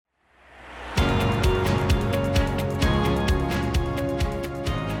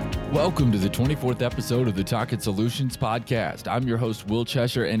Welcome to the 24th episode of the Talkin' Solutions podcast. I'm your host, Will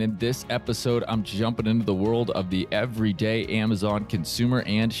Cheshire, and in this episode, I'm jumping into the world of the everyday Amazon consumer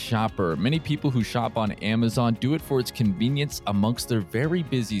and shopper. Many people who shop on Amazon do it for its convenience amongst their very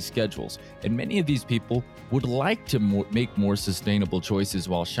busy schedules, and many of these people would like to make more sustainable choices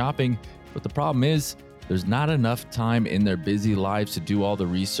while shopping, but the problem is there's not enough time in their busy lives to do all the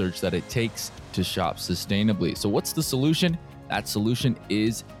research that it takes to shop sustainably. So what's the solution? That solution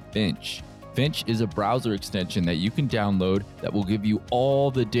is Finch. Finch is a browser extension that you can download that will give you all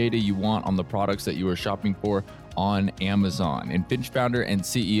the data you want on the products that you are shopping for on Amazon. And Finch Founder and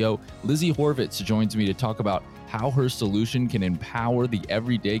CEO Lizzie Horvitz joins me to talk about how her solution can empower the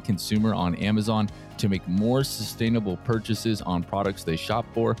everyday consumer on Amazon to make more sustainable purchases on products they shop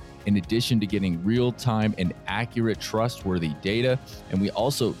for, in addition to getting real-time and accurate, trustworthy data. And we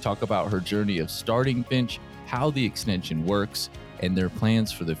also talk about her journey of starting Finch, how the extension works, and their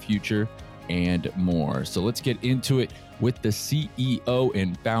plans for the future, and more. So let's get into it with the CEO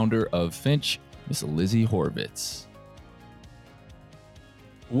and founder of Finch, Miss Lizzie Horvitz.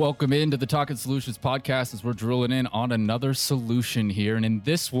 Welcome into the Talkin' Solutions podcast as we're drilling in on another solution here. And in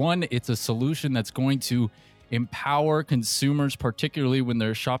this one, it's a solution that's going to empower consumers, particularly when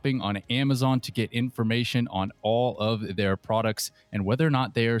they're shopping on Amazon, to get information on all of their products and whether or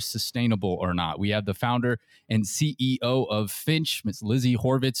not they are sustainable or not. We have the founder and CEO of Finch, Ms. Lizzie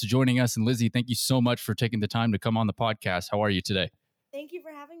Horvitz, joining us. And Lizzie, thank you so much for taking the time to come on the podcast. How are you today? Thank you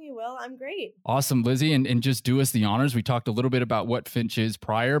for having me, Will. I'm great. Awesome, Lizzie. And just do us the honors. We talked a little bit about what Finch is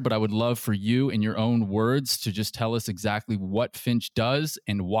prior, but I would love for you, in your own words, to just tell us exactly what Finch does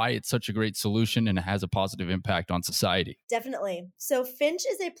and why it's such a great solution and it has a positive impact on society. Definitely. So Finch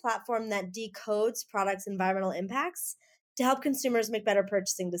is a platform that decodes products' environmental impacts to help consumers make better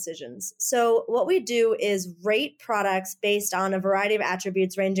purchasing decisions. So what we do is rate products based on a variety of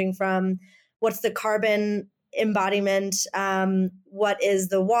attributes ranging from what's the carbon embodiment, what is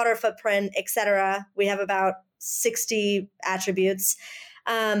the water footprint, etc. We have about 60 attributes.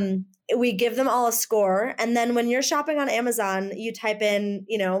 We give them all a score. And then when you're shopping on Amazon, you type in,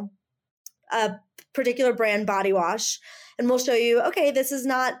 a particular brand body wash, and we'll show you, okay, this is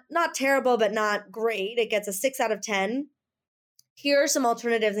not terrible, but not great. It gets a 6 out of 10. Here are some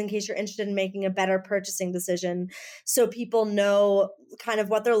alternatives in case you're interested in making a better purchasing decision, so people know kind of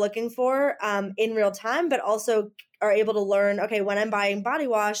what they're looking for in real time, but also are able to learn, okay, when I'm buying body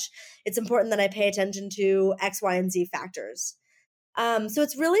wash, it's important that I pay attention to X, Y, and Z factors. So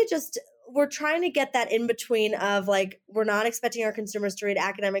it's really just, we're trying to get that in between of like, we're not expecting our consumers to read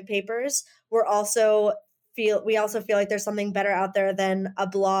academic papers. We also feel like there's something better out there than a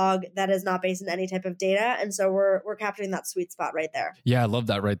blog that is not based in any type of data. And so we're capturing that sweet spot right there. Yeah, I love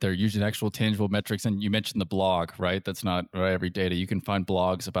that right there. Using actual tangible metrics. And you mentioned the blog, right? That's not every data. You can find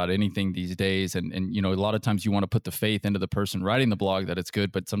blogs about anything these days. And a lot of times you want to put the faith into the person writing the blog that it's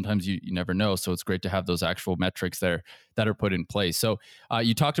good, but sometimes you never know. So it's great to have those actual metrics there that are put in place. So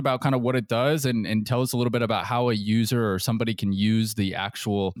you talked about kind of what it does, and tell us a little bit about how a user or somebody can use the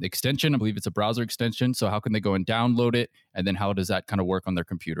actual extension. I believe it's a browser extension. So how can they go and download it? And then how does that kind of work on their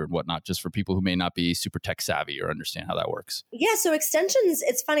computer and whatnot, just for people who may not be super tech savvy or understand how that works? Yeah, so extensions,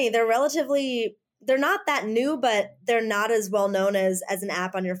 it's funny. They're not that new, but they're not as well known as an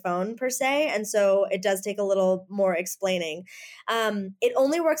app on your phone per se. And so it does take a little more explaining. It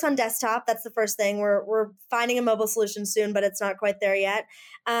only works on desktop. That's the first thing. We're finding a mobile solution soon, but it's not quite there yet.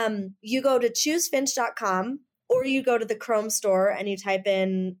 You go to choosefinch.com, or you go to the Chrome store and you type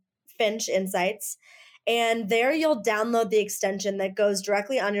in Finch Insights. And there you'll download the extension that goes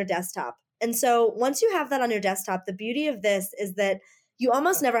directly on your desktop. And so once you have that on your desktop, the beauty of this is that you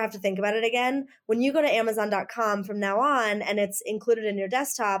almost never have to think about it again. When you go to Amazon.com from now on and it's included in your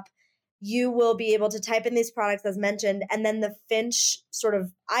desktop, you will be able to type in these products as mentioned, and then the Finch sort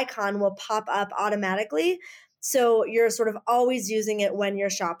of icon will pop up automatically. So you're sort of always using it when you're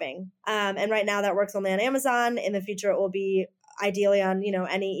shopping. And right now that works only on Amazon. In the future, it will be ideally on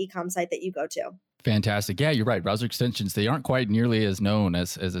any e-com site that you go to. Fantastic. Yeah, you're right. Browser extensions, they aren't quite nearly as known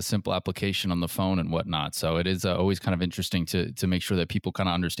as a simple application on the phone and whatnot. So it is always kind of interesting to make sure that people kind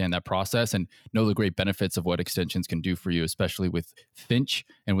of understand that process and know the great benefits of what extensions can do for you, especially with Finch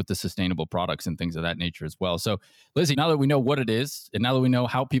and with the sustainable products and things of that nature as well. So Lizzie, now that we know what it is and now that we know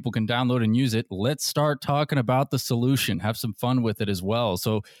how people can download and use it, let's start talking about the solution, have some fun with it as well.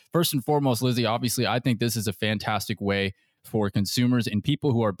 So first and foremost, Lizzie, obviously, I think this is a fantastic way for consumers and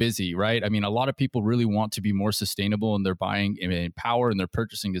people who are busy, right? I mean, a lot of people really want to be more sustainable in their buying and power and their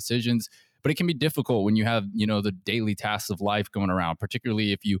purchasing decisions, but it can be difficult when you have, the daily tasks of life going around,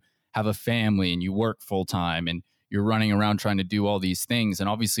 particularly if you have a family and you work full time and you're running around trying to do all these things. And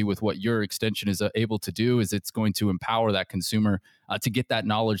obviously with what your extension is able to do is it's going to empower that consumer to get that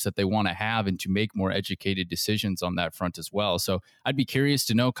knowledge that they want to have and to make more educated decisions on that front as well. So I'd be curious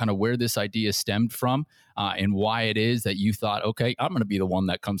to know kind of where this idea stemmed from and why it is that you thought, okay, I'm going to be the one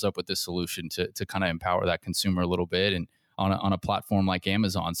that comes up with this solution to kind of empower that consumer a little bit and on a platform like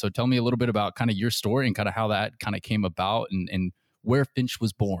Amazon. So tell me a little bit about kind of your story and kind of how that kind of came about and where Finch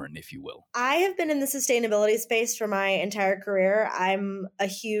was born, if you will. I have been in the sustainability space for my entire career. I'm a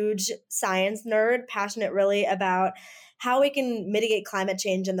huge science nerd, passionate really about how we can mitigate climate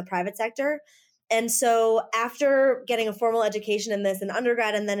change in the private sector. And so after getting a formal education in this in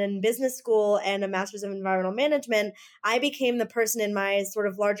undergrad and then in business school and a master's of environmental management, I became the person in my sort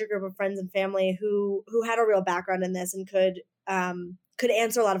of larger group of friends and family who had a real background in this and could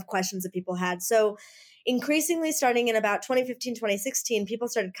answer a lot of questions that people had. So increasingly starting in about 2015, 2016, people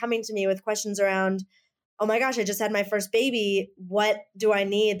started coming to me with questions around, oh my gosh, I just had my first baby. What do I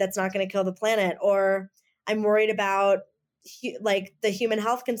need that's not going to kill the planet? Or I'm worried about like the human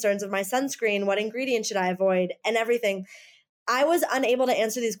health concerns of my sunscreen. What ingredients should I avoid? And everything. I was unable to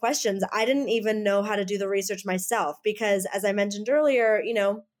answer these questions. I didn't even know how to do the research myself because, as I mentioned earlier,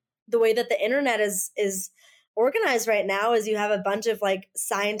 the way that the internet is organized right now is you have a bunch of like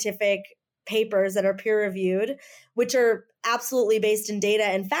scientific papers that are peer reviewed, which are absolutely based in data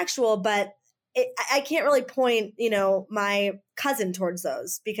and factual, but I can't really point, my cousin towards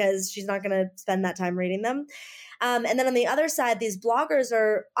those because she's not going to spend that time reading them. And then on the other side, these bloggers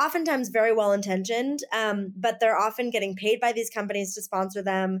are oftentimes very well-intentioned, but they're often getting paid by these companies to sponsor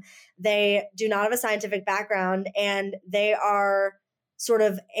them. They do not have a scientific background, and they are sort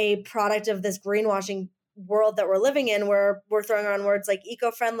of a product of this greenwashing world that we're living in where we're throwing around words like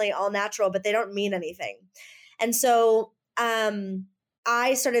eco-friendly, all natural, but they don't mean anything. And so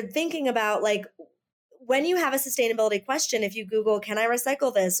I started thinking about like when you have a sustainability question, if you Google, can I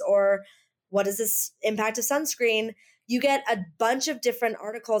recycle this? Or what is this impact of sunscreen? You get a bunch of different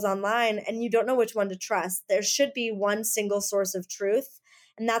articles online and you don't know which one to trust. There should be one single source of truth.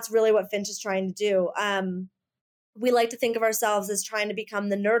 And that's really what Finch is trying to do. We like to think of ourselves as trying to become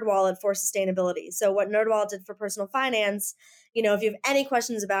the nerd wallet for sustainability. So what NerdWallet did for personal finance, if you have any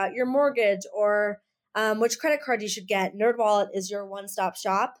questions about your mortgage or which credit card you should get, NerdWallet is your one-stop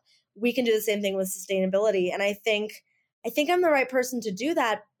shop. We can do the same thing with sustainability. And I think I'm the right person to do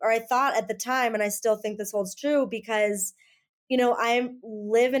that, or I thought at the time, and I still think this holds true because, I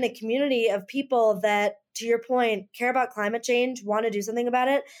live in a community of people that, to your point, care about climate change, want to do something about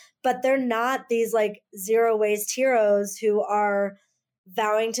it, but they're not these like zero waste heroes who are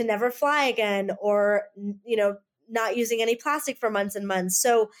vowing to never fly again or, not using any plastic for months and months.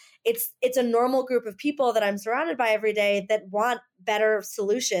 So it's a normal group of people that I'm surrounded by every day that want better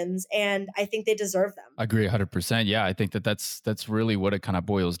solutions, and I think they deserve them. I agree 100%. Yeah, I think that's really what it kind of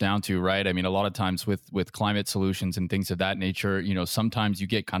boils down to, right? I mean, a lot of times with climate solutions and things of that nature, sometimes you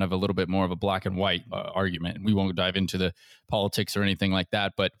get kind of a little bit more of a black and white argument. And we won't dive into the politics or anything like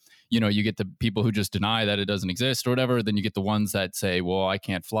that, but you get the people who just deny that it doesn't exist or whatever. Then you get the ones that say, well, I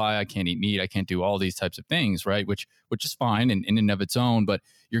can't fly, I can't eat meat, I can't do all these types of things, right? Which is fine in and of its own, but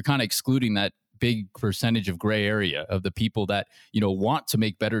you're kind of excluding that big percentage of gray area of the people that, want to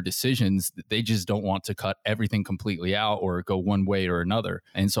make better decisions. They just don't want to cut everything completely out or go one way or another.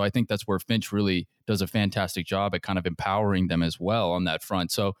 And so I think that's where Finch really does a fantastic job at kind of empowering them as well on that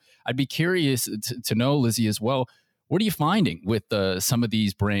front. So I'd be curious to know, Lizzie, as well, what are you finding with some of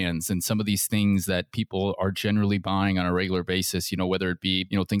these brands and some of these things that people are generally buying on a regular basis, whether it be,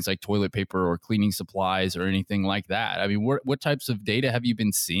 things like toilet paper or cleaning supplies or anything like that? I mean, what types of data have you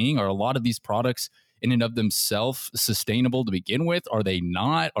been seeing? Are a lot of these products in and of themselves sustainable to begin with? Are they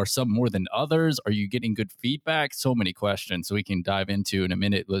not? Are some more than others? Are you getting good feedback? So many questions we can dive into in a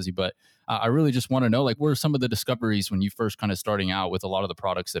minute, Lizzie, but I really just want to know, what are some of the discoveries when you first kind of starting out with a lot of the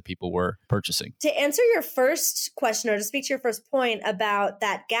products that people were purchasing? To answer your first question, or to speak to your first point about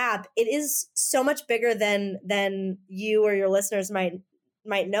that gap, it is so much bigger than you or your listeners might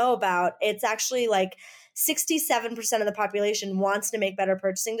know about. It's actually like 67% of the population wants to make better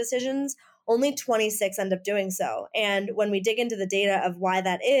purchasing decisions. Only 26 end up doing so. And when we dig into the data of why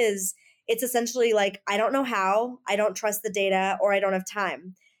that is, it's essentially like, I don't know how, I don't trust the data, or I don't have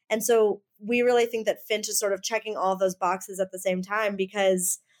time. And so we really think that Finch is sort of checking all of those boxes at the same time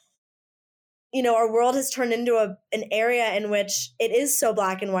because, our world has turned into an area in which it is so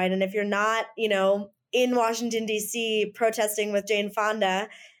black and white. And if you're not, in Washington, D.C. protesting with Jane Fonda,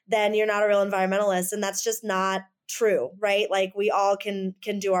 then you're not a real environmentalist. And that's just not true, right? Like we all can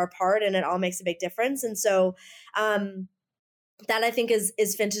do our part and it all makes a big difference. And so that I think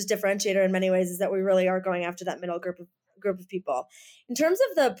is Finch's differentiator in many ways, is that we really are going after that middle group of people. In terms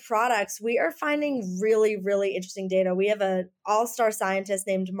of the products, we are finding really, really interesting data. We have an all-star scientist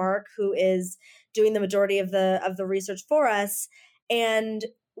named Mark who is doing the majority of the research for us. And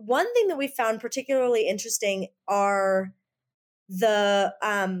one thing that we found particularly interesting are the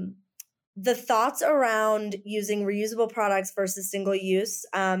thoughts around using reusable products versus single use,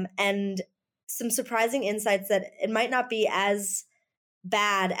 and some surprising insights that it might not be as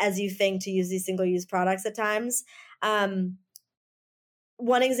bad as you think to use these single-use products at times. One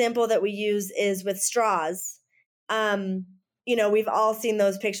example that we use is with straws. We've all seen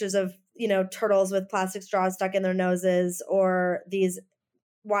those pictures of, turtles with plastic straws stuck in their noses, or these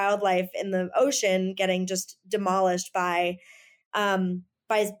wildlife in the ocean getting just demolished by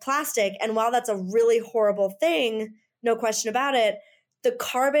plastic. And while that's a really horrible thing, no question about it, the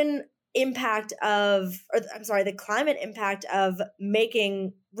climate impact of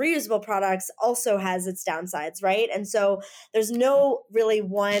making reusable products also has its downsides, right? And so there's no really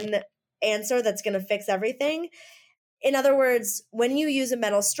one answer that's going to fix everything. In other words, when you use a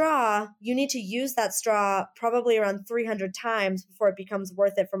metal straw, you need to use that straw probably around 300 times before it becomes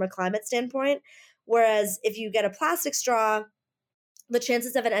worth it from a climate standpoint. Whereas if you get a plastic straw, the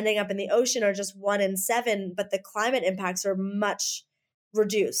chances of it ending up in the ocean are just 1 in 7, but the climate impacts are much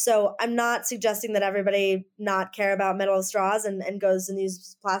reduced. So I'm not suggesting that everybody not care about metal straws and goes and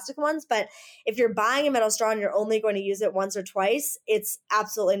uses plastic ones. But if you're buying a metal straw and you're only going to use it once or twice, it's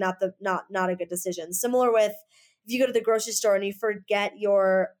absolutely not a good decision. Similar with if you go to the grocery store and you forget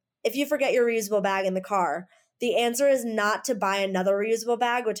your reusable bag in the car, the answer is not to buy another reusable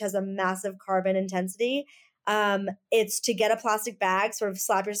bag, which has a massive carbon intensity. It's to get a plastic bag, sort of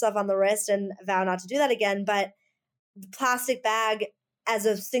slap yourself on the wrist and vow not to do that again. But the plastic bag as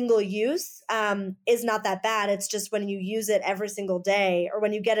a single use is not that bad. It's just when you use it every single day, or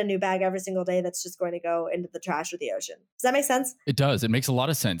when you get a new bag every single day, that's just going to go into the trash or the ocean. Does that make sense? It does. It makes a lot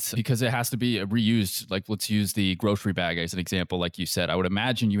of sense because it has to be reused. Like, let's use the grocery bag as an example. Like you said, I would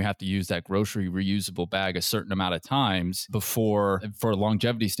imagine you have to use that grocery reusable bag a certain amount of times before, for a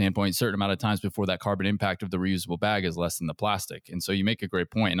longevity standpoint, a certain amount of times before that carbon impact of the reusable bag is less than the plastic. And so you make a great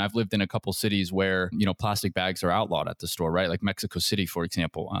point. And I've lived in a couple cities where, plastic bags are outlawed at the store, right? Like Mexico City, for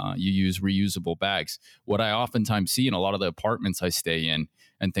example, you use reusable bags. What I oftentimes see in a lot of the apartments I stay in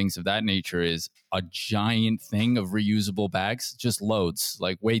and things of that nature is a giant thing of reusable bags, just loads,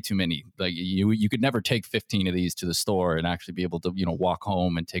 like way too many. Like you could never take 15 of these to the store and actually be able to, walk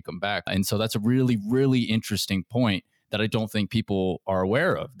home and take them back. And so that's a really, really interesting point that I don't think people are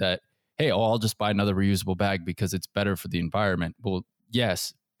aware of, that, hey, I'll just buy another reusable bag because it's better for the environment. Well,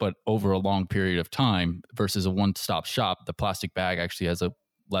 yes, but over a long period of time versus a one-stop shop, the plastic bag actually has a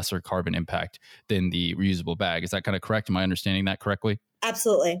lesser carbon impact than the reusable bag. Is that kind of correct? Am I understanding that correctly?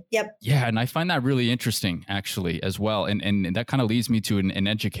 Absolutely. Yep. Yeah. And I find that really interesting, actually, as well. And that kind of leads me to an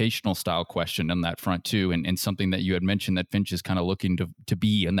educational style question on that front, too. And something that you had mentioned that Finch is kind of looking to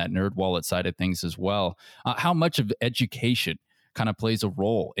be in that nerd wallet side of things as well. How much of education kind of plays a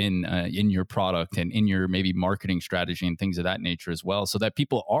role in your product and in your maybe marketing strategy and things of that nature as well, so that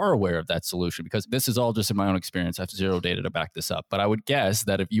people are aware of that solution? Because this is all just in my own experience. I have zero data to back this up. But I would guess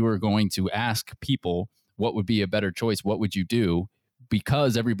that if you were going to ask people what would be a better choice, what would you do?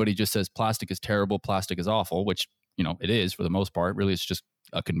 Because everybody just says plastic is terrible, plastic is awful, which, it is for the most part. Really, it's just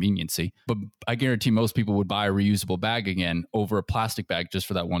a conveniency. But I guarantee most people would buy a reusable bag again over a plastic bag just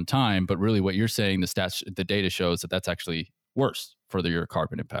for that one time. But really what you're saying, the data shows that that's actually worse for your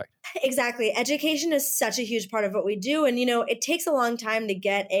carbon impact. Exactly. Education is such a huge part of what we do. And, it takes a long time to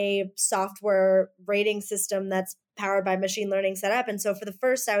get a software rating system that's powered by machine learning set up. And so for the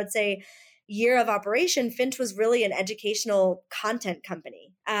first, I would say, year of operation, Finch was really an educational content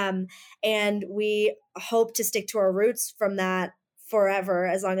company. And we hope to stick to our roots from that forever,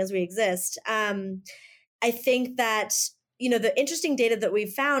 as long as we exist. I think that the interesting data that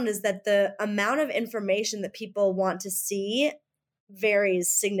we've found is that the amount of information that people want to see varies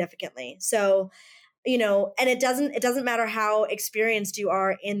significantly. So, and it doesn't matter how experienced you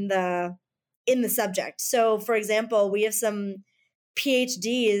are in the subject. So, for example, we have some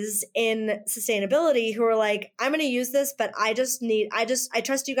PhDs in sustainability who are like, I'm going to use this, but I trust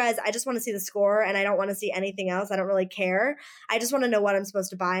you guys. I just want to see the score and I don't want to see anything else. I don't really care. I just want to know what I'm supposed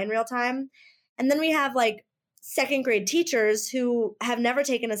to buy in real time. And then we have like second grade teachers who have never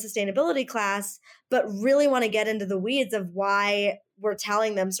taken a sustainability class, but really want to get into the weeds of why we're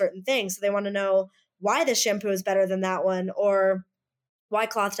telling them certain things. So they want to know why this shampoo is better than that one, or why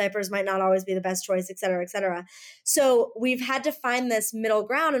cloth diapers might not always be the best choice, et cetera, et cetera. So we've had to find this middle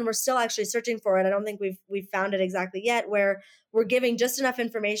ground, and we're still actually searching for it. I don't think we've found it exactly yet, where we're giving just enough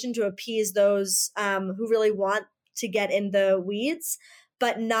information to appease those who really want to get in the weeds,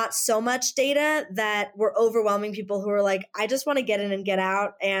 but not so much data that we're overwhelming people who are like, I just want to get in and get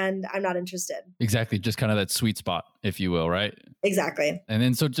out, and I'm not interested. Exactly. Just kind of that sweet spot, if you will, right? Exactly. And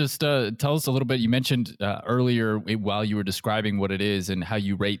then so just tell us a little bit, you mentioned earlier while you were describing what it is and how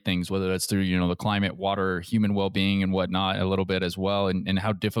you rate things, whether that's through, the climate, water, human well-being and whatnot a little bit as well, and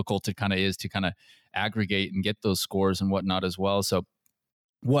how difficult it kind of is to kind of aggregate and get those scores and whatnot as well. So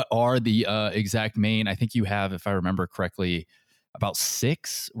what are the exact main, I think you have, if I remember correctly, about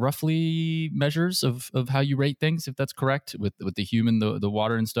 6 roughly measures of how you rate things, if that's correct, with the human, the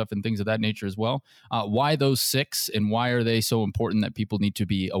water and stuff and things of that nature as well. Why those 6, and why are they so important that people need to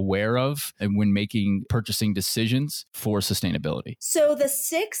be aware of and when making purchasing decisions for sustainability? So the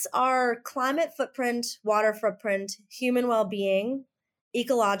 6 are climate footprint, water footprint, human well-being,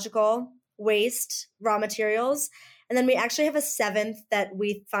 ecological, waste, raw materials. And then we actually have a 7th that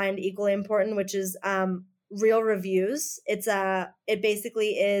we find equally important, which is real reviews. It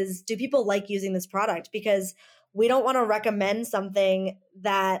basically is, do people like using this product? Because we don't want to recommend something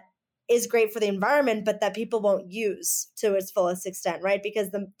that is great for the environment, but that people won't use to its fullest extent, right?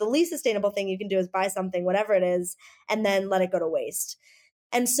 Because the least sustainable thing you can do is buy something, whatever it is, and then let it go to waste.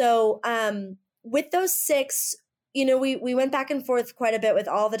 And so with those 6, we went back and forth quite a bit with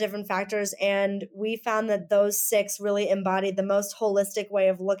all the different factors, and we found that those 6 really embodied the most holistic way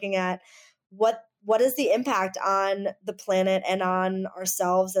of looking at what is the impact on the planet and on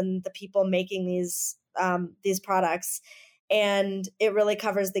ourselves and the people making these products. And it really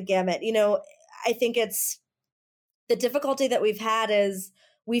covers the gamut. I think it's the difficulty that we've had is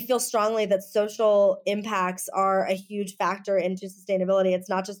we feel strongly that social impacts are a huge factor into sustainability. It's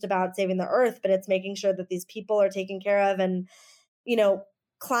not just about saving the earth, but it's making sure that these people are taken care of. And,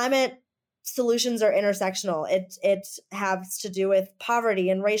 climate solutions are intersectional. It has to do with poverty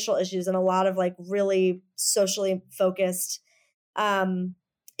and racial issues and a lot of really socially focused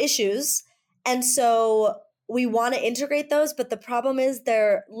issues. And so we want to integrate those, but the problem is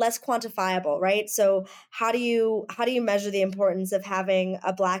they're less quantifiable, right? So how do you measure the importance of having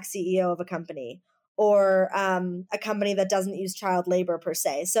a Black CEO of a company or a company that doesn't use child labor per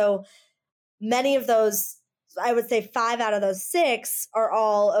se? So many of those, I would say 5 out of those 6 are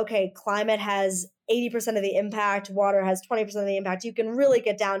all, okay, climate has 80% of the impact, water has 20% of the impact. You can really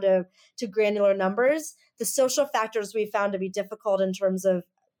get down to granular numbers. The social factors we found to be difficult in terms of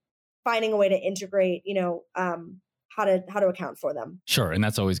finding a way to integrate, how to account for them. Sure. And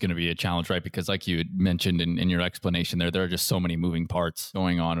that's always going to be a challenge, right? Because like you had mentioned in your explanation there are just so many moving parts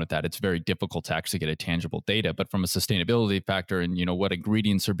going on with that. It's very difficult to actually get a tangible data. But from a sustainability factor and, what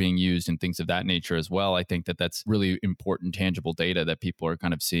ingredients are being used and things of that nature as well, I think that's really important, tangible data that people are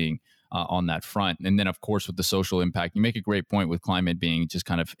kind of seeing on that front. And then, of course, with the social impact, you make a great point with climate being just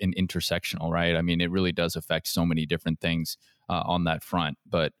kind of an intersectional, right? I mean, it really does affect so many different things on that front.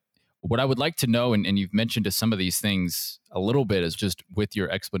 But what I would like to know, and you've mentioned to some of these things a little bit, is just with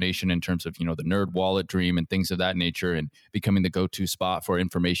your explanation in terms of, the nerd wallet dream and things of that nature and becoming the go-to spot for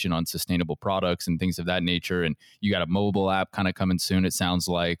information on sustainable products and things of that nature. And you got a mobile app kind of coming soon, it sounds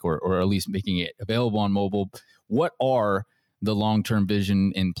like, or at least making it available on mobile. What are the long-term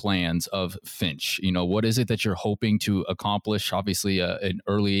vision and plans of Finch? What is it that you're hoping to accomplish? Obviously, an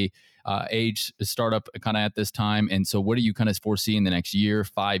early age startup kind of at this time. And so what do you kind of foresee in the next year,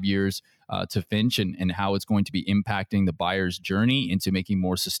 5 years to Finch and how it's going to be impacting the buyer's journey into making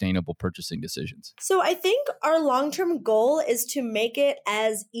more sustainable purchasing decisions? So I think our long-term goal is to make it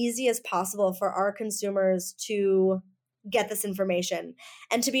as easy as possible for our consumers to get this information.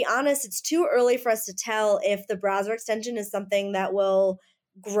 And to be honest, it's too early for us to tell if the browser extension is something that will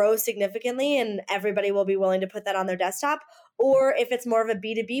grow significantly and everybody will be willing to put that on their desktop, or if it's more of a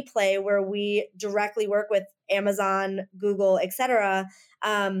B2B play where we directly work with Amazon, Google, et cetera,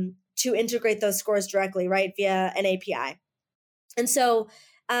 to integrate those scores directly, right, via an API. And so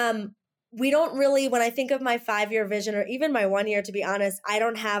we don't really, when I think of my 5-year vision or even my 1 year, to be honest, I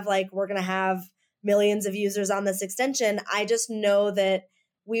don't have we're going to have millions of users on this extension. I just know that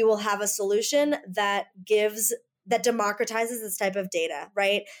we will have a solution that democratizes this type of data,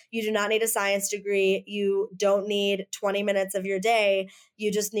 right? You do not need a science degree. You don't need 20 minutes of your day.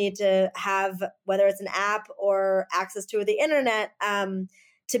 You just need to have, whether it's an app or access to the internet,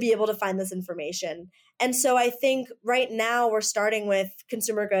 to be able to find this information. And so I think right now we're starting with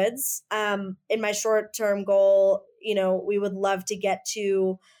consumer goods. In my short-term goal, we would love to get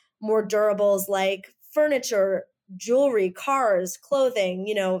to more durables like furniture, jewelry, cars, clothing,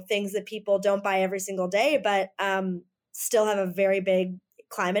 things that people don't buy every single day, but still have a very big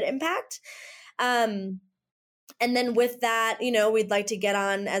climate impact. And then with that, we'd like to get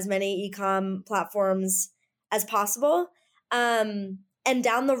on as many e-com platforms as possible. And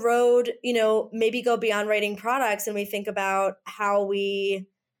down the road, maybe go beyond rating products and we think about how we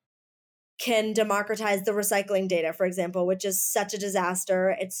can democratize the recycling data, for example, which is such a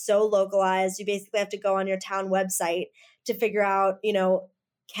disaster. It's so localized. You basically have to go on your town website to figure out,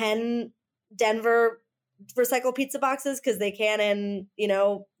 can Denver recycle pizza boxes? Because they can in,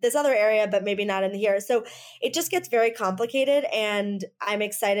 this other area, but maybe not in here. So it just gets very complicated. And I'm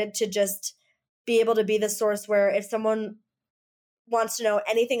excited to just be able to be the source where if someone wants to know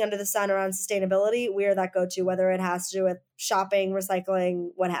anything under the sun around sustainability, we're that go-to, whether it has to do with shopping, recycling,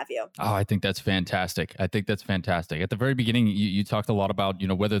 what have you. Oh, I think that's fantastic. At the very beginning, you talked a lot about,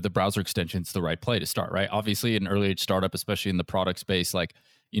 whether the browser extension is the right play to start, right? Obviously, an early age startup, especially in the product space, like,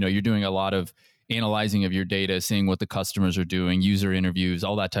 you're doing a lot of analyzing of your data, seeing what the customers are doing, user interviews,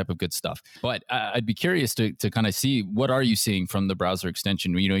 all that type of good stuff. But I'd be curious to kind of see, what are you seeing from the browser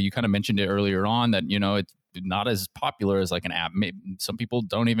extension? You kind of mentioned it earlier on that, it's not as popular as like an app. Maybe some people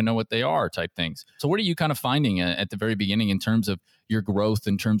don't even know what they are, type things. So what are you kind of finding at the very beginning in terms of your growth,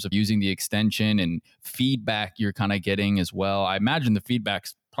 in terms of using the extension and feedback you're kind of getting as well? I imagine the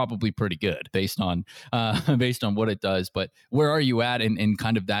feedback's probably pretty good based on what it does. But where are you at in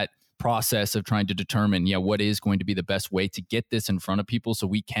kind of that process of trying to determine, what is going to be the best way to get this in front of people so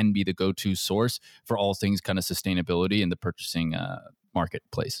we can be the go-to source for all things kind of sustainability in the purchasing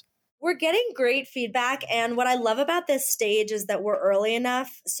marketplace? We're getting great feedback. And what I love about this stage is that we're early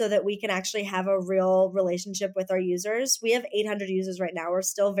enough so that we can actually have a real relationship with our users. We have 800 users right now. We're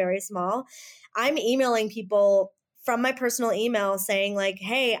still very small. I'm emailing people from my personal email saying like,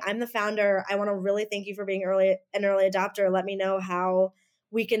 hey, I'm the founder. I want to really thank you for being an early adopter. Let me know how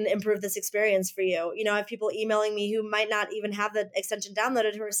we can improve this experience for you. I have people emailing me who might not even have the extension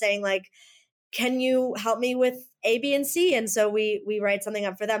downloaded who are saying like, can you help me with A, B, and C? And so we write something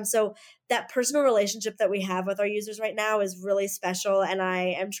up for them. So that personal relationship that we have with our users right now is really special. And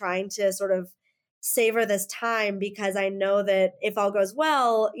I am trying to sort of savor this time because I know that if all goes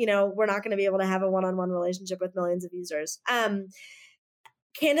well, we're not going to be able to have a one-on-one relationship with millions of users.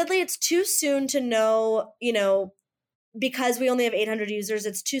 Candidly, it's too soon to know, because we only have 800 users,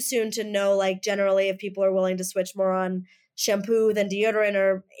 it's too soon to know like generally if people are willing to switch more on shampoo than deodorant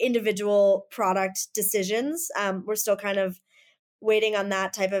or individual product decisions. We're still kind of waiting on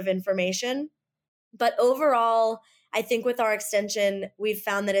that type of information. But overall, I think with our extension, we've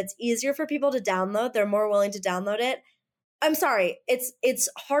found that it's easier for people to download. They're more willing to download it. I'm sorry, it's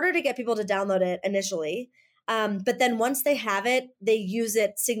harder to get people to download it initially. But then once they have it, they use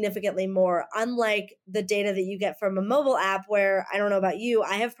it significantly more. Unlike the data that you get from a mobile app where, I don't know about you,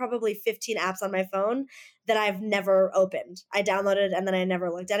 I have probably 15 apps on my phone that I've never opened. I downloaded and then I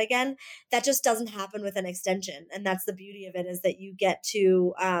never looked at again. That just doesn't happen with an extension. And that's the beauty of it, is that you get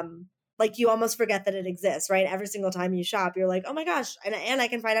to, you almost forget that it exists, right? Every single time you shop, you're like, oh my gosh, and I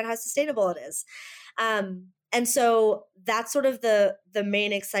can find out how sustainable it is. And so that's sort of the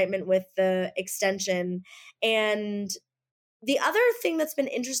main excitement with the extension. And the other thing that's been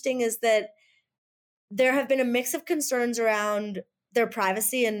interesting is that there have been a mix of concerns around their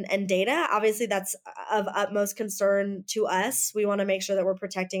privacy and data. Obviously, that's of utmost concern to us. We want to make sure that we're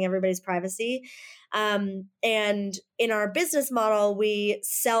protecting everybody's privacy. And in our business model, we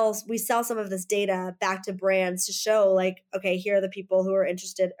sell some of this data back to brands to show like, okay, here are the people who are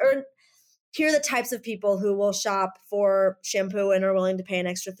interested, or here are the types of people who will shop for shampoo and are willing to pay an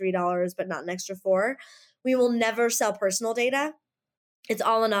extra $3, but not an extra $4. We will never sell personal data. It's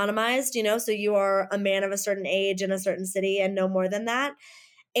all anonymized, so you are a man of a certain age in a certain city and no more than that.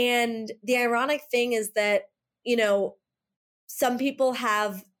 And the ironic thing is that, some people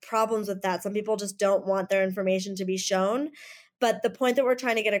have problems with that. Some people just don't want their information to be shown. But the point that we're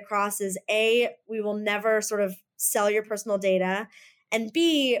trying to get across is A, we will never sort of sell your personal data. And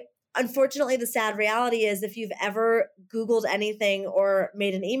B, unfortunately, the sad reality is if you've ever Googled anything or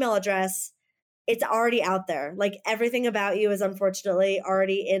made an email address, it's already out there. Like everything about you is unfortunately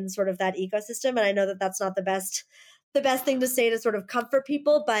already in sort of that ecosystem. And I know that that's not the best thing to say to sort of comfort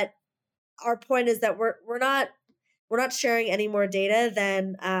people, but our point is that we're not sharing any more data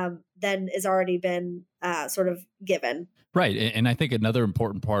than is already been sort of given. Right. And I think another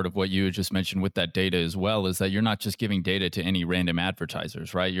important part of what you had just mentioned with that data as well is that you're not just giving data to any random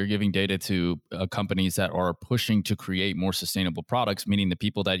advertisers, right? You're giving data to companies that are pushing to create more sustainable products, meaning the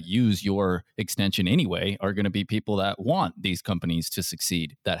people that use your extension anyway are going to be people that want these companies to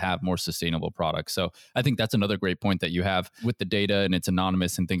succeed, that have more sustainable products. So I think that's another great point that you have with the data, and it's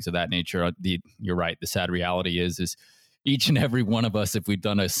anonymous and things of that nature. You're right. The sad reality is each and every one of us, if we've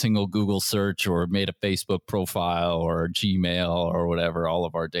done a single Google search or made a Facebook profile or Gmail or whatever, all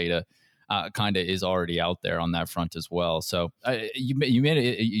of our data kind of is already out there on that front as well. So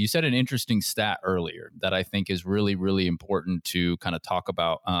you said an interesting stat earlier that I think is really, really important to kind of talk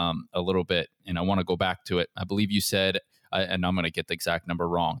about a little bit. And I want to go back to it. I believe you said, and I'm going to get the exact number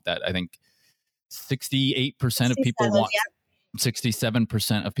wrong, that I think 68% of people want... Yeah.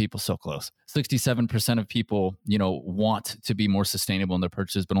 67% of people, so close. 67% of people, want to be more sustainable in their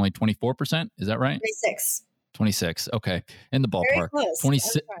purchases, but only 24%. Is that right? 26. Okay. In the ballpark.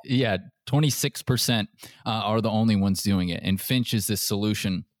 26. Yeah. 26% are the only ones doing it. And Finch is this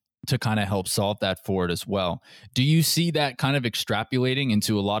solution to kind of help solve that for it as well. Do you see that kind of extrapolating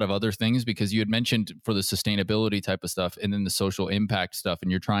into a lot of other things? Because you had mentioned for the sustainability type of stuff and then the social impact stuff,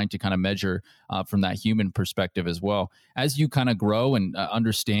 and you're trying to kind of measure from that human perspective as well. As you kind of grow and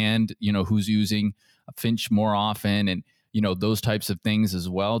understand, who's using Finch more often and, those types of things as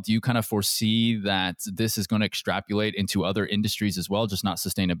well. Do you kind of foresee that this is going to extrapolate into other industries as well, just not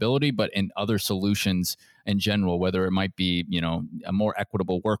sustainability, but in other solutions in general, whether it might be, a more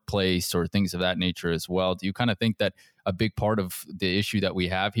equitable workplace or things of that nature as well? Do you kind of think that a big part of the issue that we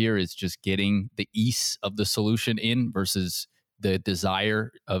have here is just getting the ease of the solution in versus the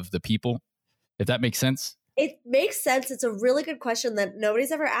desire of the people, if that makes sense? It makes sense. It's a really good question that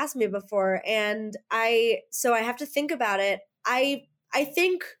nobody's ever asked me before. And I have to think about it. I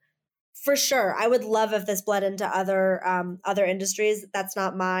think for sure, I would love if this bled into other industries.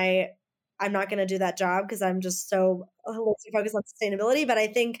 I'm not going to do that job because I'm just so focused on sustainability. But I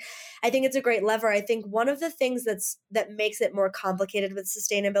think it's a great lever. I think one of the things that makes it more complicated with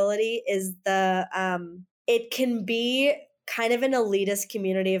sustainability is it can be kind of an elitist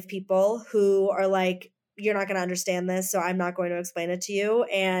community of people who are like, you're not going to understand this, so I'm not going to explain it to you.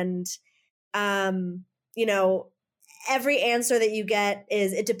 And, every answer that you get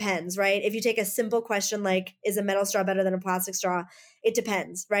is, it depends, right? If you take a simple question like, is a metal straw better than a plastic straw? It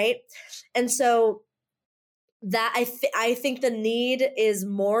depends, right? And so that I think the need is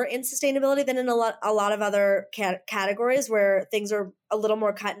more in sustainability than in a lot of other categories where things are a little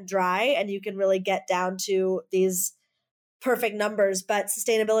more cut and dry and you can really get down to these perfect numbers. But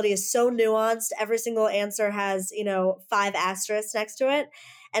sustainability is so nuanced. Every single answer has, 5 asterisks next to it.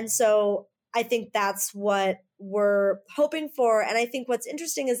 And so I think that's what we're hoping for. And I think what's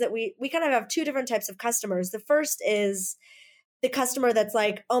interesting is that we kind of have 2 different types of customers. The first is the customer that's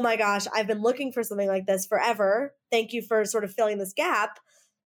like, oh my gosh, I've been looking for something like this forever. Thank you for sort of filling this gap.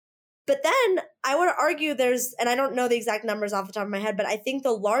 But then I would argue and I don't know the exact numbers off the top of my head, but I think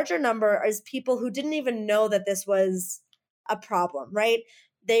the larger number is people who didn't even know that this was a problem, right?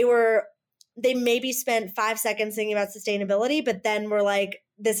 They maybe spent 5 seconds thinking about sustainability, but then were like,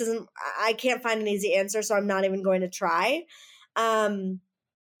 I can't find an easy answer, so I'm not even going to try. And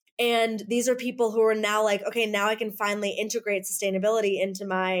these are people who are now like, okay, now I can finally integrate sustainability into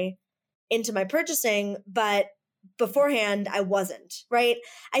my purchasing, but beforehand I wasn't, right?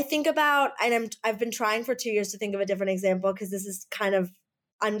 I think about, and I've been trying for 2 years to think of a different example because this is kind of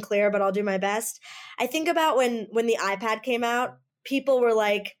unclear, but I'll do my best. I think about when the iPad came out, people were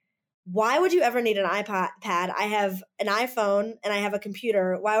like, why would you ever need an iPad? I have an iPhone and I have a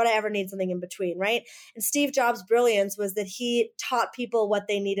computer. Why would I ever need something in between, right? And Steve Jobs' brilliance was that he taught people what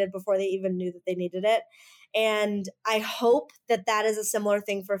they needed before they even knew that they needed it. And I hope that is a similar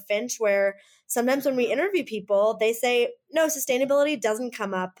thing for Finch, where sometimes when we interview people, they say, no, sustainability doesn't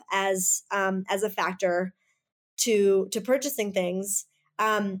come up as a factor to purchasing things.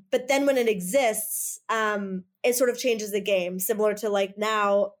 But then when it exists, it sort of changes the game, similar to like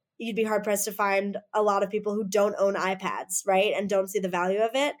now you'd be hard pressed to find a lot of people who don't own iPads, right? And don't see the value of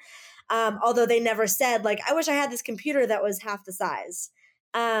it. Although they never said like, I wish I had this computer that was half the size.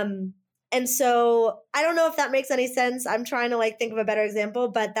 And so I don't know if that makes any sense. I'm trying to like think of a better example,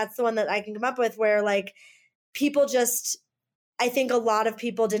 but that's the one that I can come up with where like people just, I think a lot of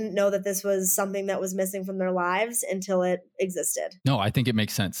people didn't know that this was something that was missing from their lives until it existed. No, I think it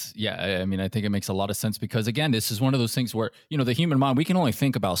makes sense. Yeah. I mean, I think it makes a lot of sense because again, this is one of those things where, the human mind, we can only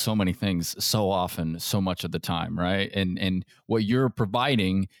think about so many things so often, so much of the time, right? And what you're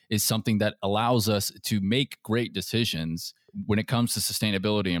providing is something that allows us to make great decisions when it comes to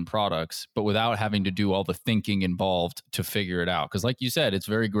sustainability and products, but without having to do all the thinking involved to figure it out. Because like you said, it's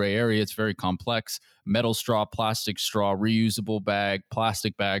very gray area. It's very complex. Metal straw, plastic straw, reusable bag,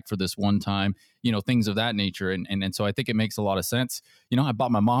 plastic bag for this one time, things of that nature. And so I think it makes a lot of sense. I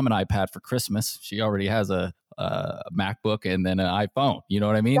bought my mom an iPad for Christmas. She already has a MacBook and then an iPhone. You know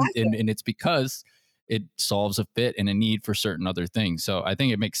what I mean? Exactly. And it's because it solves a fit and a need for certain other things. So I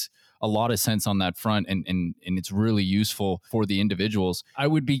think it makes a lot of sense on that front, and it's really useful for the individuals. I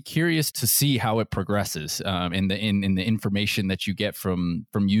would be curious to see how it progresses in the information that you get from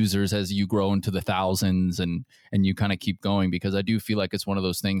users as you grow into the thousands and you kind of keep going, because I do feel like it's one of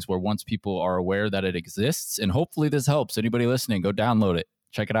those things where once people are aware that it exists, and hopefully this helps anybody listening, go download it,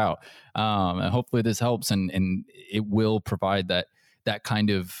 check it out, and hopefully this helps, and it will provide that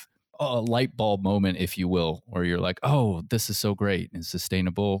kind of a light bulb moment, if you will, where you're like, oh, this is so great, and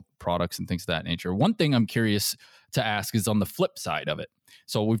sustainable products and things of that nature. One thing I'm curious to ask is on the flip side of it.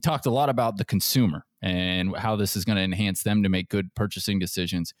 So we've talked a lot about the consumer and how this is going to enhance them to make good purchasing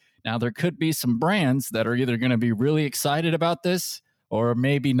decisions. Now, there could be some brands that are either going to be really excited about this or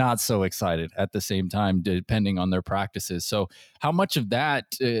maybe not so excited at the same time, depending on their practices. So how much of that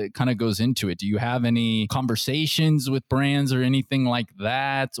kind of goes into it? Do you have any conversations with brands or anything like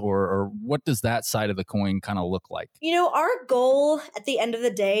that? Or what does that side of the coin kind of look like? Our goal at the end of the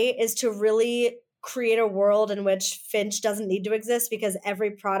day is to really create a world in which Finch doesn't need to exist, because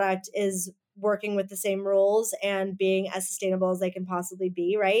every product is working with the same rules and being as sustainable as they can possibly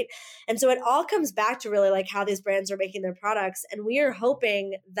be, right? And so it all comes back to really like how these brands are making their products. And we are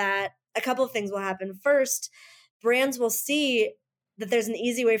hoping that a couple of things will happen. First, brands will see that there's an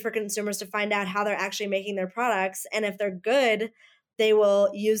easy way for consumers to find out how they're actually making their products. And if they're good, they will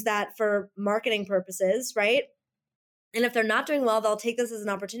use that for marketing purposes, right? And if they're not doing well, they'll take this as an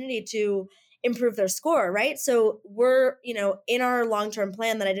opportunity to improve their score, right? So we're, in our long-term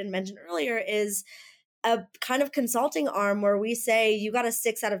plan that I didn't mention earlier is a kind of consulting arm where we say, you got a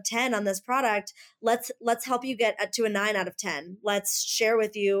 6 out of 10 on this product. Let's help you get to a 9 out of 10. Let's share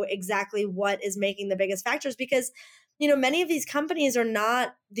with you exactly what is making the biggest factors, because many of these companies are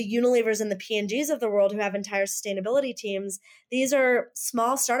not the Unilevers and the P&Gs of the world who have entire sustainability teams. These are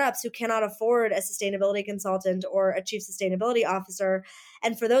small startups who cannot afford a sustainability consultant or a chief sustainability officer.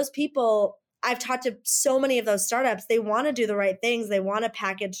 And for those people, I've talked to so many of those startups. They want to do the right things. They want to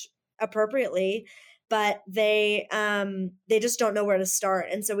package appropriately, but they just don't know where to start.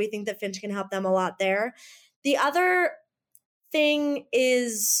 And so we think that Finch can help them a lot there. The other thing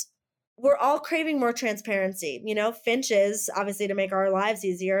is we're all craving more transparency. Finch is obviously to make our lives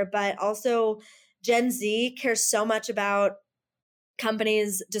easier, but also Gen Z cares so much about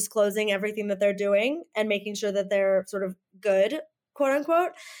companies disclosing everything that they're doing and making sure that they're sort of good, quote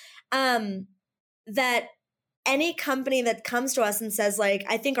unquote, that any company that comes to us and says like,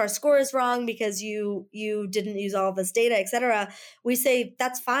 I think our score is wrong because you didn't use all of this data, et cetera, we say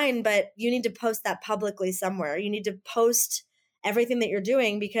that's fine, but you need to post that publicly somewhere. You need to post everything that you're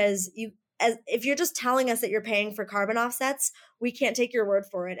doing, because if you're just telling us that you're paying for carbon offsets, we can't take your word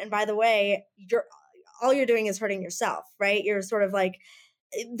for it. And by the way, all you're doing is hurting yourself, right? You're sort of like,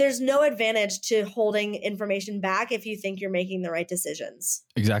 there's no advantage to holding information back if you think you're making the right decisions.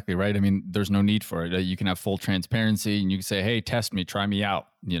 Exactly right. I mean, there's no need for it. You can have full transparency and you can say, hey, test me, try me out.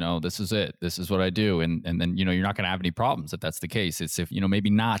 This is it. This is what I do. And then, you're not going to have any problems if that's the case. It's if, maybe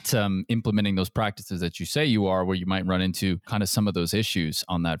not implementing those practices that you say you are, where you might run into kind of some of those issues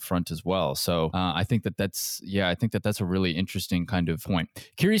on that front as well. So I think that's a really interesting kind of point.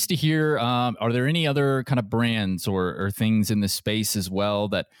 Curious to hear, are there any other kind of brands or things in this space as well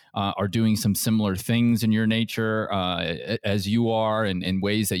that are doing some similar things in your nature as you are, and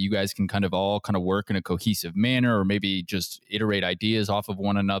ways that you guys can kind of all kind of work in a cohesive manner, or maybe just iterate ideas off of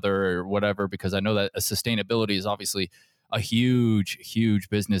one another or whatever? Because I know that sustainability is obviously a huge, huge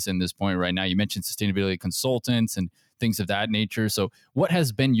business in this point right now. You mentioned sustainability consultants and things of that nature. So what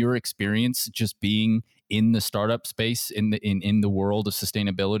has been your experience just being in the startup space, in the world of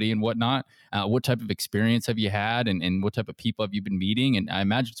sustainability and whatnot? What type of experience have you had, and what type of people have you been meeting? And I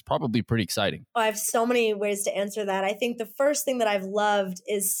imagine it's probably pretty exciting. I have so many ways to answer that. I think the first thing that I've loved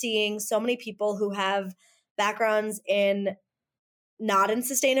is seeing so many people who have backgrounds not in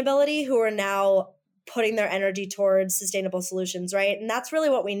sustainability who are now putting their energy towards sustainable solutions, right? And that's really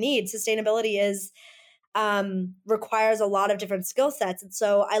what we need. Sustainability requires a lot of different skill sets. And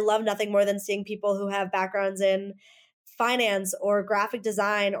so I love nothing more than seeing people who have backgrounds in finance or graphic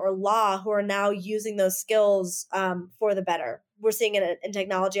design or law who are now using those skills for the better. We're seeing it in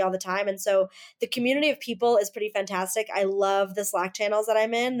technology all the time. And so the community of people is pretty fantastic. I love the Slack channels that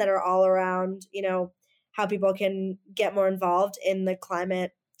I'm in that are all around, how people can get more involved in the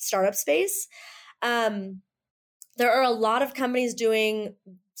climate startup space. There are a lot of companies doing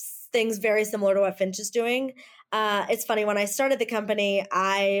things very similar to what Finch is doing. It's funny, when I started the company,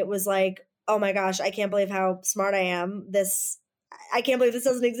 I was like, oh my gosh, I can't believe how smart I am. I can't believe this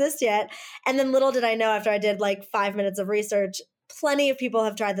doesn't exist yet. And then little did I know, after I did like 5 minutes of research, plenty of people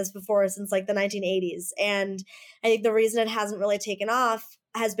have tried this before since like the 1980s. And I think the reason it hasn't really taken off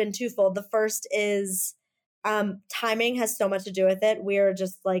has been twofold. The first is timing has so much to do with it. We're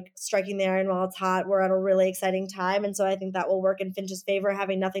just like striking the iron while it's hot. We're at a really exciting time. And so I think that will work in Finch's favor,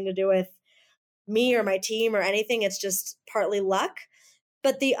 having nothing to do with me or my team or anything. It's just partly luck.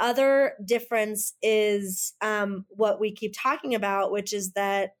 But the other difference is what we keep talking about, which is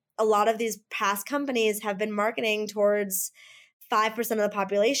that a lot of these past companies have been marketing towards 5% of the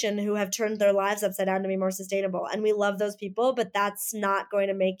population who have turned their lives upside down to be more sustainable. And we love those people, but that's not going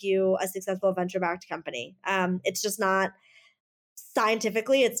to make you a successful venture-backed company. It's just not,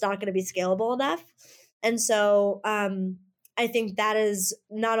 scientifically, it's not going to be scalable enough. And so I think that is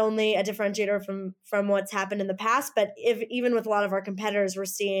not only a differentiator from what's happened in the past, but even with a lot of our competitors, we're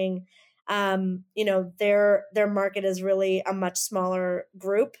seeing, their market is really a much smaller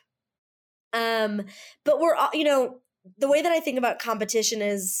group. But we're, the way that I think about competition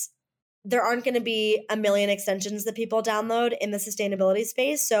is there aren't going to be a million extensions that people download in the sustainability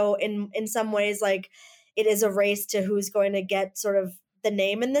space. So in some ways, like, it is a race to who's going to get sort of the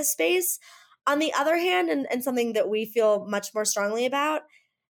name in this space. On the other hand, and something that we feel much more strongly about,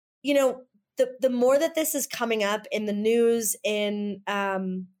 the more that this is coming up in the news, in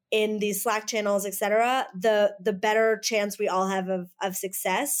these Slack channels, et cetera, the better chance we all have of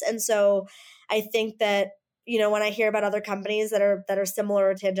success. And so I think that, when I hear about other companies that are similar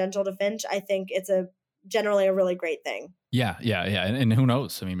or tangential to Finch, I think it's generally a really great thing. Yeah. And who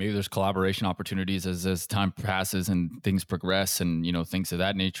knows? I mean, maybe there's collaboration opportunities as time passes and things progress and, things of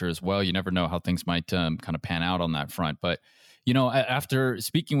that nature as well. You never know how things might kind of pan out on that front. But, after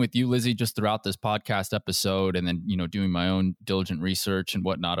speaking with you, Lizzie, just throughout this podcast episode and then, doing my own diligent research and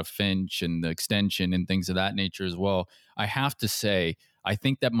whatnot of Finch and the extension and things of that nature as well, I have to say, I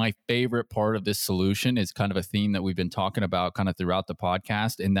think that my favorite part of this solution is kind of a theme that we've been talking about kind of throughout the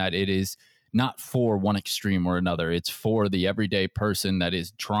podcast, in that it is not for one extreme or another. It's for the everyday person that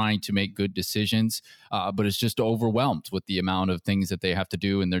is trying to make good decisions, but is just overwhelmed with the amount of things that they have to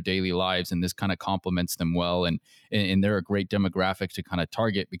do in their daily lives. And this kind of complements them well. And they're a great demographic to kind of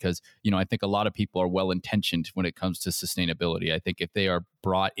target because, I think a lot of people are well-intentioned when it comes to sustainability. I think if they are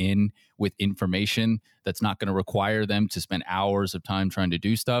brought in with information that's not going to require them to spend hours of time trying to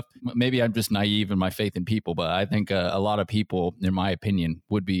do stuff. Maybe I'm just naive in my faith in people, but I think a lot of people, in my opinion,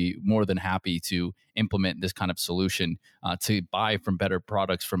 would be more than happy to implement this kind of solution, to buy from better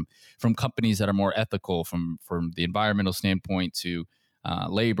products from companies that are more ethical from the environmental standpoint to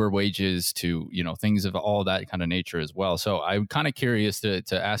labor, wages, to things of all that kind of nature as well. So I'm kind of curious to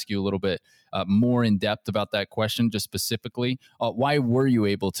ask you a little bit more in depth about that question, just specifically. Why were you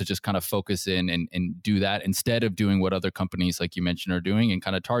able to just kind of focus in and do that instead of doing what other companies, like you mentioned, are doing and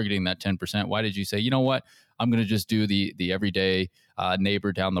kind of targeting that 10%? Why did you say, you know what, I'm going to just do the everyday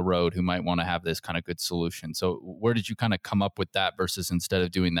neighbor down the road who might want to have this kind of good solution? So where did you kind of come up with that versus instead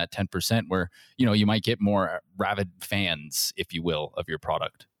of doing that 10% where, you might get more rabid fans, if you will, of your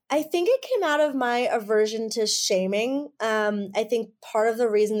product? I think it came out of my aversion to shaming. I think part of the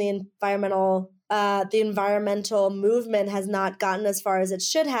reason the environmental movement has not gotten as far as it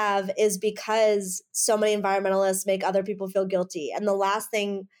should have is because so many environmentalists make other people feel guilty. And the last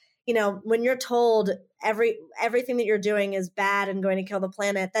thing, when you're told everything that you're doing is bad and going to kill the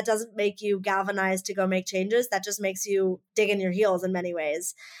planet, that doesn't make you galvanized to go make changes. That just makes you dig in your heels in many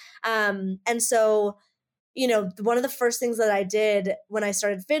ways. And so, one of the first things that I did when I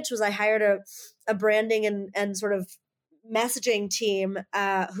started Finch was I hired a branding and sort of messaging team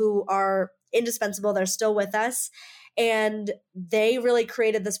who are indispensable. They're still with us. And they really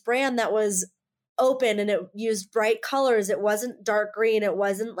created this brand that was open and it used bright colors. It wasn't dark green. It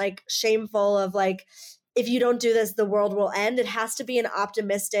wasn't like shameful of like, if you don't do this, the world will end. It has to be an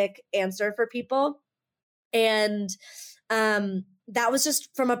optimistic answer for people. And that was just,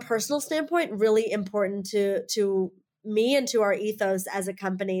 from a personal standpoint, really important to me and to our ethos as a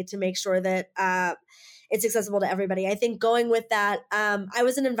company to make sure that it's accessible to everybody. I think going with that, I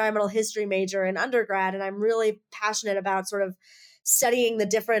was an environmental history major in undergrad, and I'm really passionate about sort of studying the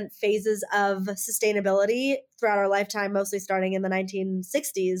different phases of sustainability throughout our lifetime, mostly starting in the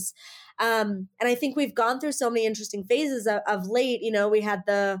 1960s. And I think we've gone through so many interesting phases of late. We had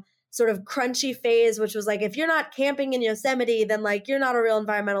the sort of crunchy phase, which was like, if you're not camping in Yosemite, then like you're not a real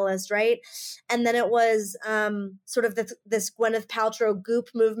environmentalist, right? And then it was sort of this Gwyneth Paltrow Goop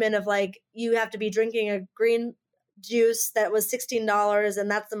movement of like, you have to be drinking a green juice that was $16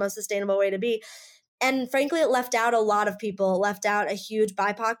 and that's the most sustainable way to be. And frankly, it left out a lot of people. It left out a huge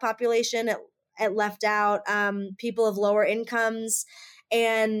BIPOC population. It left out people of lower incomes.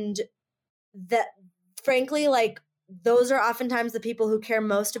 And that, frankly, like, those are oftentimes the people who care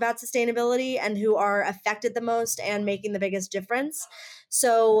most about sustainability and who are affected the most and making the biggest difference.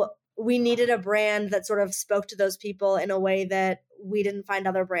 So we needed a brand that sort of spoke to those people in a way that we didn't find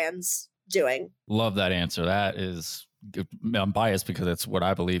other brands doing. Love that answer. That is, I'm biased because that's what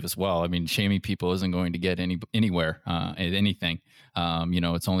I believe as well. I mean, shaming people isn't going to get anywhere at anything.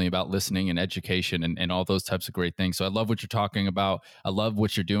 It's only about listening and education and all those types of great things. So I love what you're talking about. I love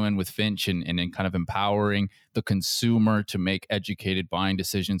what you're doing with Finch and kind of empowering the consumer to make educated buying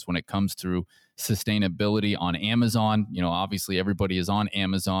decisions when it comes through sustainability on Amazon. Obviously everybody is on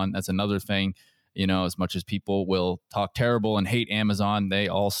Amazon. That's another thing. As much as people will talk terrible and hate Amazon, they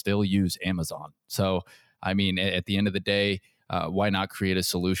all still use Amazon. So, I mean, at the end of the day, why not create a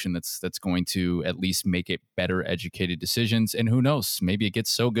solution that's going to at least make it better educated decisions? And who knows, maybe it gets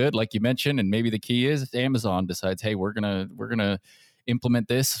so good, like you mentioned, and maybe the key is Amazon decides, hey, we're gonna implement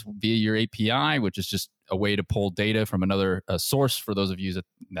this via your API, which is just a way to pull data from another source for those of you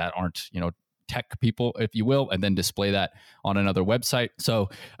that aren't, tech people, if you will, and then display that on another website. So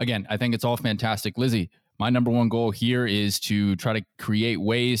again, I think it's all fantastic. Lizzie, my number one goal here is to try to create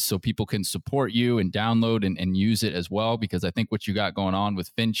ways so people can support you and download and use it as well, because I think what you got going on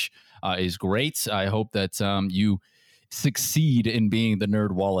with Finch is great. I hope that you succeed in being the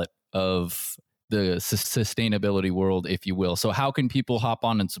nerd wallet of the sustainability world, if you will. So how can people hop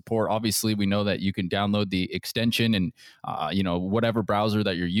on and support? Obviously, we know that you can download the extension and, whatever browser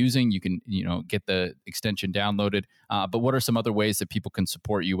that you're using, you can, get the extension downloaded. But what are some other ways that people can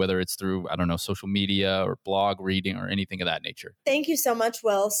support you, whether it's through, social media or blog reading or anything of that nature? Thank you so much,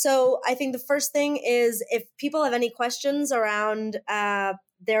 Will. So I think the first thing is, if people have any questions around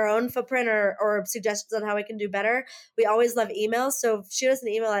their own footprint or suggestions on how we can do better, we always love emails. So shoot us an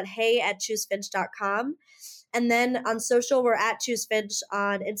email at hey@choosefinch.com. And then on social, we're at ChooseFinch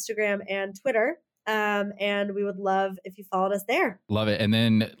on Instagram and Twitter. And we would love if you followed us there. Love it. And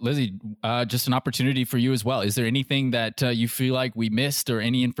then Lizzie, just an opportunity for you as well. Is there anything that you feel like we missed, or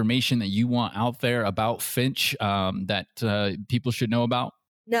any information that you want out there about Finch that people should know about?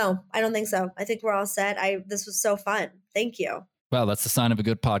 No, I don't think so. I think we're all set. This was so fun. Thank you. Well, that's the sign of a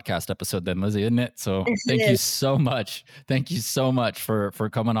good podcast episode then, Lizzie, isn't it? So thank you so much. Thank you so much for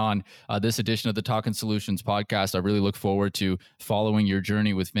coming on this edition of the Talking Solutions podcast. I really look forward to following your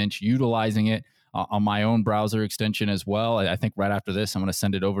journey with Finch, utilizing it on my own browser extension as well. I think right after this, I'm going to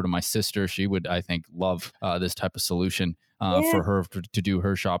send it over to my sister. She would, I think, love this type of solution for her to do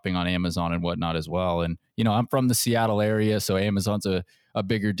her shopping on Amazon and whatnot as well. And, I'm from the Seattle area, so Amazon's a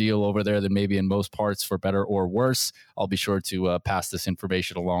bigger deal over there than maybe in most parts, for better or worse. I'll be sure to pass this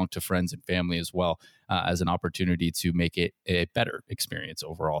information along to friends and family as well, as an opportunity to make it a better experience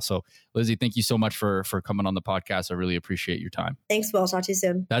overall. So Lizzie, thank you so much for coming on the podcast. I really appreciate your time. Thanks, Will. Talk to you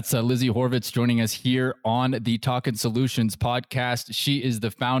soon. That's Lizzie Horvitz joining us here on the Talking Solutions podcast. She is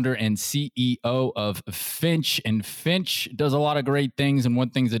the founder and CEO of Finch, and Finch does a lot of great things. And one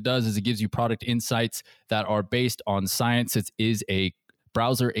thing it does is it gives you product insights that are based on science. It is a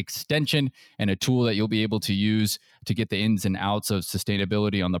browser extension and a tool that you'll be able to use to get the ins and outs of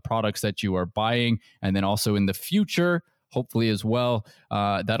sustainability on the products that you are buying. And then also in the future, hopefully as well,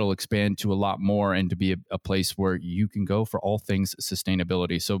 that'll expand to a lot more and to be a place where you can go for all things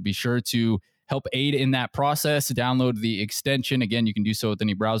sustainability. So be sure to help aid in that process. Download the extension. Again, you can do so with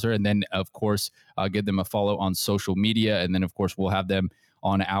any browser. And then, of course, give them a follow on social media. And then, of course, we'll have them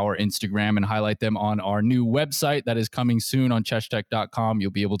on our Instagram and highlight them on our new website that is coming soon on cheshtech.com.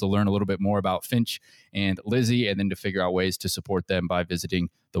 You'll be able to learn a little bit more about Finch and Lizzie, and then to figure out ways to support them by visiting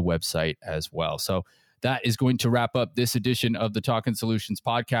the website as well. So that is going to wrap up this edition of the Talking Solutions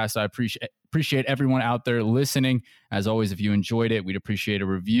podcast. I appreciate everyone out there listening. As always, if you enjoyed it, we'd appreciate a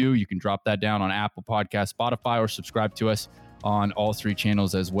review. You can drop that down on Apple Podcasts, Spotify, or subscribe to us on all three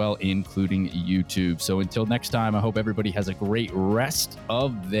channels as well, including YouTube. So until next time, I hope everybody has a great rest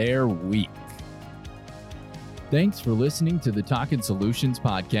of their week. Thanks for listening to the Talking Solutions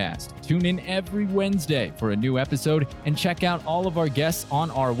podcast. Tune in every Wednesday for a new episode, and check out all of our guests on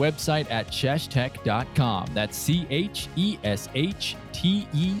our website at cheshtech.com. That's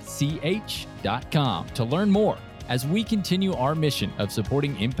CheshtechTech.com to learn more as we continue our mission of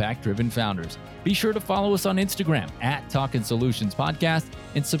supporting impact-driven founders. Be sure to follow us on Instagram at Talkin' Solutions Podcast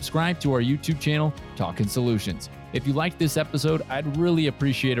and subscribe to our YouTube channel, Talkin' Solutions. If you liked this episode, I'd really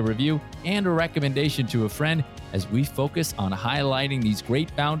appreciate a review and a recommendation to a friend as we focus on highlighting these great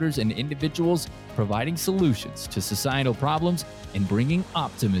founders and individuals providing solutions to societal problems and bringing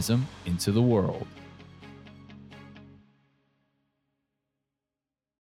optimism into the world.